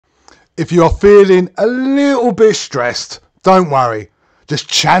If you're feeling a little bit stressed, don't worry. Just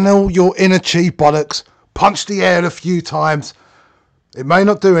channel your inner chi bollocks, punch the air a few times. It may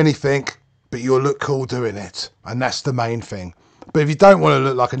not do anything, but you'll look cool doing it. And that's the main thing. But if you don't want to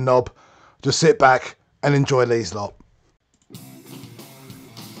look like a knob, just sit back and enjoy these lot.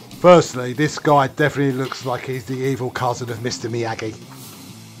 Firstly, this guy definitely looks like he's the evil cousin of Mr. Miyagi.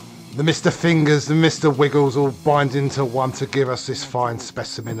 The Mr. Fingers and Mr. Wiggles all bind into one to give us this fine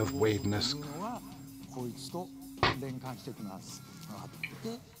specimen of weirdness.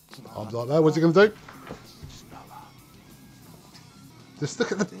 I'm like that, what's he going to do? Just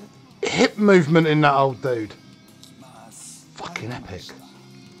look at the hip movement in that old dude. Fucking epic.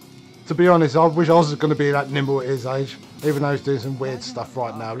 To be honest, I wish I was going to be that nimble at his age, even though he's doing some weird stuff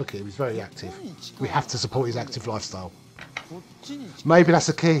right now. Look at him, he's very active. We have to support his active lifestyle. Maybe that's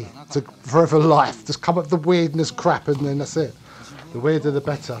the key to forever life. Just come up with the weirdness crap and then that's it. The weirder the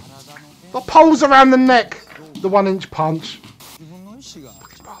better. The poles around the neck. The 1-inch punch.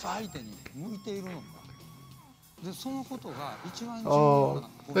 Oh,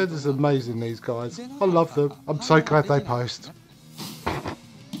 they're just amazing, these guys. I love them. I'm so glad they post.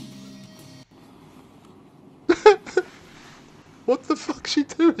 What the fuck's she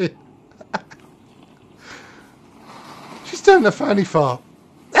doing? She's doing a fanny fart.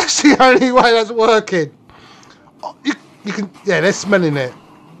 That's the only way that's working. Oh, you can, yeah, they're smelling it.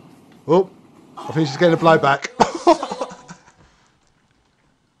 Oh, I think she's getting a blowback.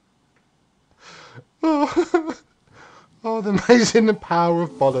 Oh, the amazing power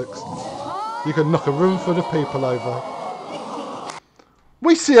of bollocks. You can knock a room full of people over.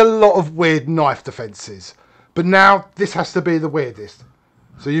 We see a lot of weird knife defences, but now this has to be the weirdest.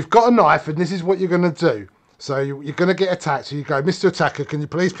 So you've got a knife and this is what you're going to do. So you're going to get attacked. So you go, Mr. Attacker, can you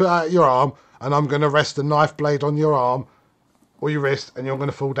please put out your arm? And I'm going to rest the knife blade on your arm or your wrist and you're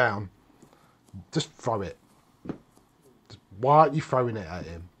going to fall down. Just throw it. Why aren't you throwing it at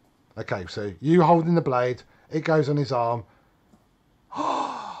him? Okay, so you holding the blade. It goes on his arm.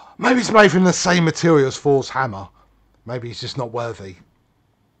 Maybe it's made from the same material as Thor's hammer. Maybe he's just not worthy.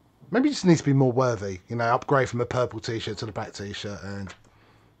 Maybe he just needs to be more worthy. You know, upgrade from a purple t-shirt to the black t-shirt and...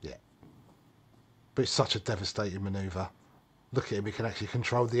 yeah. But it's such a devastating manoeuvre. Look at him, we can actually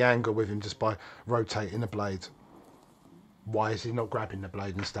control the angle with him just by rotating the blade. Why is he not grabbing the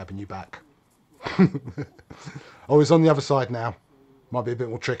blade and stabbing you back? Oh, he's on the other side now. Might be a bit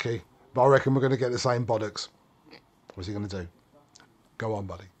more tricky, but I reckon we're going to get the same bollocks. What's he going to do? Go on,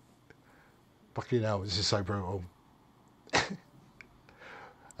 buddy. Fucking hell, this is so brutal.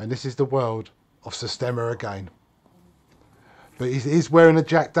 And this is the world of Systema again. But he's wearing a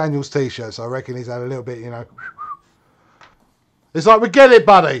Jack Daniels t-shirt, so I reckon he's had a little bit, you know. It's like, we get it,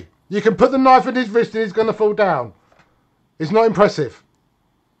 buddy. You can put the knife in his wrist and he's going to fall down. It's not impressive.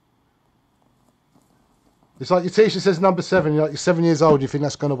 It's like your t-shirt says number 7. You're 7 years old. You think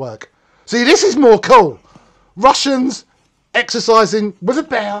that's going to work. See, this is more cool. Russians exercising with a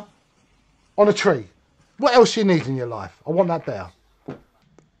bear on a tree. What else you need in your life? I want that bear.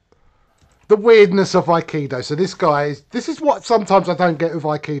 The weirdness of Aikido. So this guy this is what sometimes I don't get with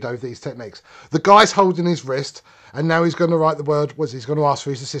Aikido, these techniques. The guy's holding his wrist and now he's going to write the word. He's going to ask for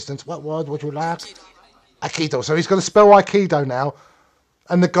his assistance. What word would you like? Aikido. So he's going to spell Aikido now.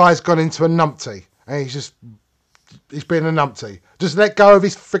 And the guy's gone into a numpty. And he's being a numpty. Just let go of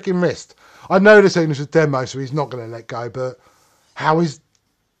his freaking wrist. I know this is a demo, so he's not going to let go, but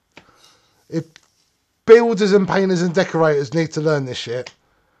if builders and painters and decorators need to learn this shit,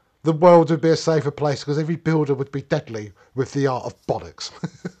 the world would be a safer place because every builder would be deadly with the art of bollocks.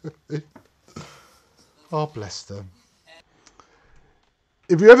 Oh, bless them.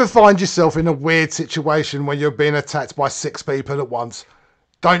 If you ever find yourself in a weird situation where you're being attacked by 6 people at once,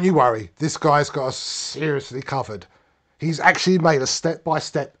 don't you worry, this guy's got us seriously covered. He's actually made a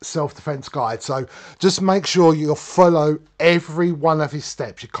step-by-step self-defense guide, so just make sure you follow every one of his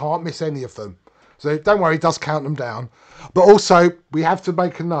steps. You can't miss any of them. So don't worry, he does count them down. But also, we have to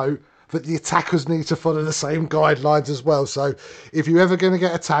make a note that the attackers need to follow the same guidelines as well. So if you're ever going to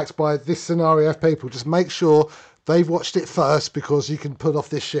get attacked by this scenario of people, just make sure they've watched it first because you can put off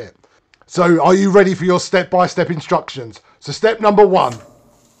this shit. So are you ready for your step-by-step instructions? So step number 1.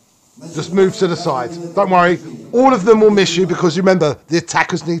 Just move to the side. Don't worry, all of them will miss you because remember, the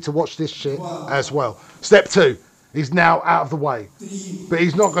attackers need to watch this shit as well. Step 2, he's now out of the way. But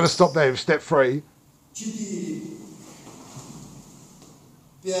he's not going to stop there with step 3. 8,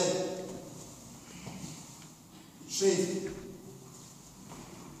 9,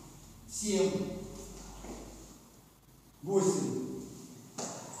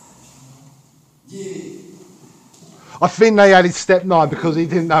 I think they added step 9 because he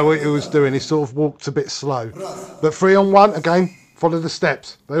didn't know what he was doing. He sort of walked a bit slow. But 3 on 1, again, follow the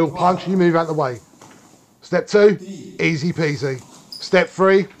steps. They all punch, you move out the way. Step 2, easy peasy. Step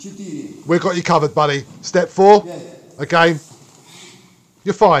 3, we've got you covered, buddy. Step 4, again,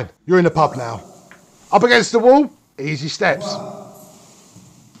 you're fine. You're in the pub now. Up against the wall, easy steps.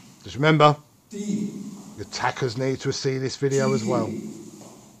 Just remember, your attackers need to see this video as well.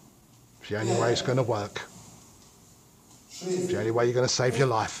 It's the only way it's going to work. It's the only way you're going to save your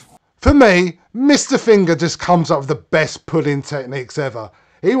life. For me, Mr. Finger just comes up with the best pudding techniques ever.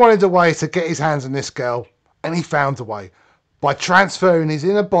 He wanted a way to get his hands on this girl, and he found a way. By transferring his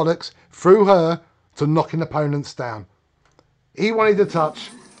inner bollocks through her to knocking opponents down. He wanted a touch.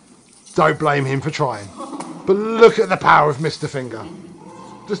 Don't blame him for trying. But look at the power of Mr. Finger.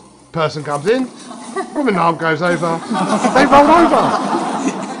 Just person comes in, woman arm goes over, they roll over.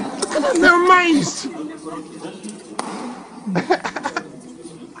 Look at them, they're amazed.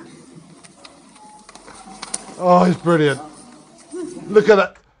 Oh, it's brilliant. Look at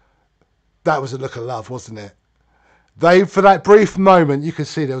that. That was a look of love, wasn't it? For that brief moment, you could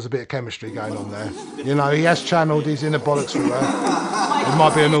see there was a bit of chemistry going on there. You know, he has channeled his inner bollocks through her.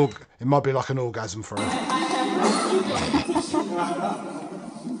 It might be like an orgasm for her.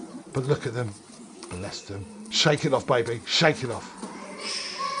 But look at them. Bless them. Shake it off, baby. Shake it off.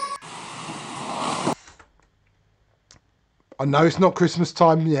 I know it's not Christmas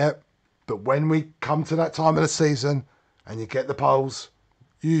time yet, but when we come to that time of the season and you get the poles,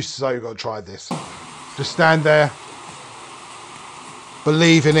 you so got to try this. Just stand there.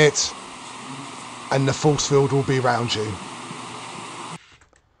 Believe in it, and the force field will be around you.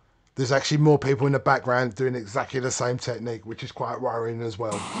 There's actually more people in the background doing exactly the same technique, which is quite worrying as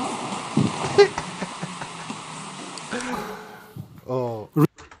well. Oh.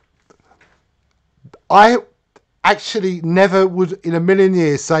 I actually never would in a million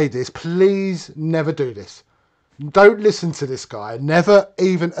years say this. Please never do this. Don't listen to this guy. Never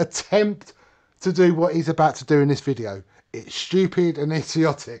even attempt to do what he's about to do in this video. It's stupid and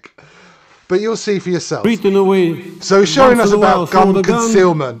idiotic, but you'll see for yourself. So he's showing us about gun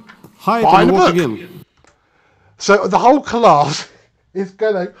concealment behind the book. So the whole class is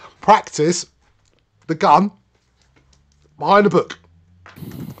going to practice the gun behind the book.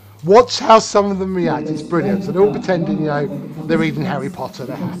 Watch how some of them react. It's brilliant. So they're all pretending, you know, they're reading Harry Potter.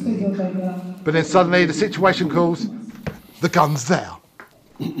 They're happy. But then suddenly the situation calls, the gun's there.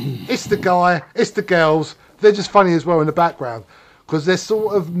 It's the guy, it's the girls. They're just funny as well in the background because they're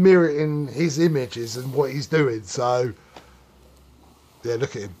sort of mirroring his images and what he's doing. So, yeah,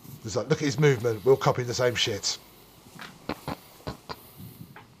 look at him. It's like, look at his movement. We'll copy the same shit.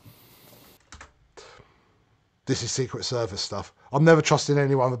 This is Secret Service stuff. I'm never trusting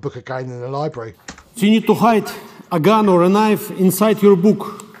anyone with a book again in the library. So you need to hide a gun or a knife inside your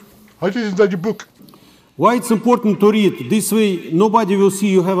book. Hide it inside your book. Why it's important to read? This way, nobody will see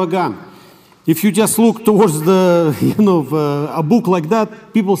you have a gun. If you just look towards the, a book like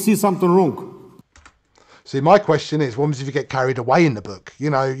that, people see something wrong. See, my question is, what happens if you get carried away in the book?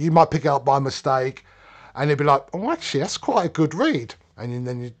 You know, you might pick it up by mistake, and you'd be like, oh, actually, that's quite a good read. And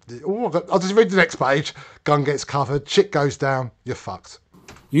then I'll just read the next page. Gun gets covered, shit goes down, you're fucked.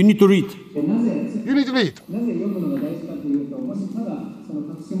 You need to read. You need to read.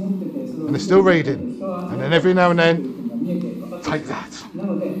 And they're still reading. And then every now and then, take that.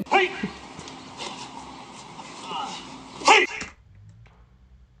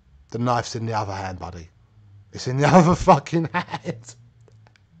 The knife's in the other hand, buddy. It's in the other fucking hand.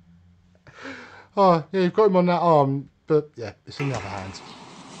 Oh, yeah, you've got him on that arm, but yeah, it's in the other hand.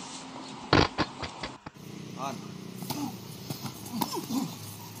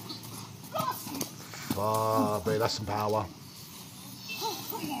 Oh, but that's some power.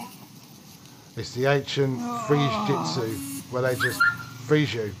 It's the ancient freeze jitsu where they just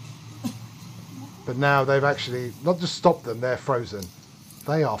freeze you. But now they've actually not just stopped them, they're frozen.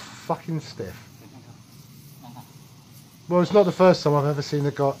 They are fucking stiff. Well, it's not the first time I've ever seen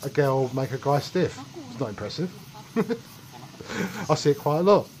a girl make a guy stiff. It's not impressive. I see it quite a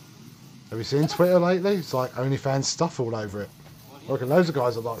lot. Have you seen Twitter lately? It's like OnlyFans stuff all over it. I reckon loads of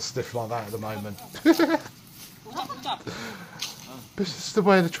guys are like stiff like that at the moment. But it's just the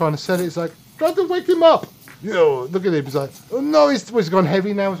way they're trying to sell it. It's like, try to wake him up. Yo, look at him. He's like, oh no, he's gone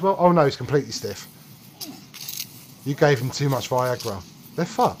heavy now as well. Oh no, he's completely stiff. You gave him too much Viagra. They're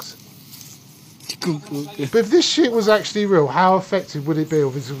fucked. But if this shit was actually real, how effective would it be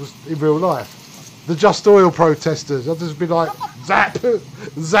if it was in real life? The Just Oil protesters, I'd just be like, zap,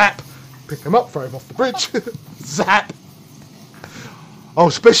 zap, pick him up, throw him off the bridge, zap. Oh,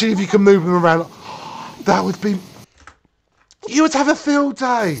 especially if you can move them around. That would be... You would have a field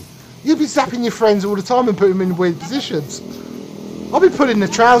day. You'd be zapping your friends all the time and putting them in weird positions. I'll be putting the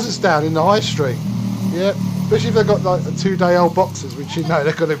trousers down in the high street. Yeah, especially if they've got like 2-day-old boxers, which you know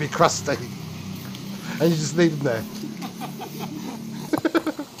they're going to be crusty. And you just leave them there.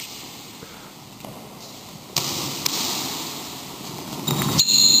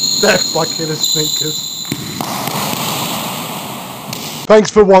 Death by killer sneakers.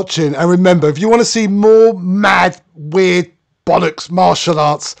 Thanks for watching, and remember, if you want to see more mad, weird, bollocks martial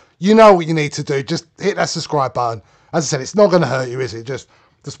arts, you know what you need to do. Just hit that subscribe button. As I said, it's not going to hurt you, is it? Just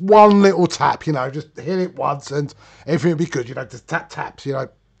one little tap, you know, just hit it once and everything will be good. You know, just taps, you know,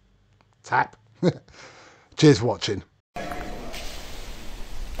 tap. Cheers for watching.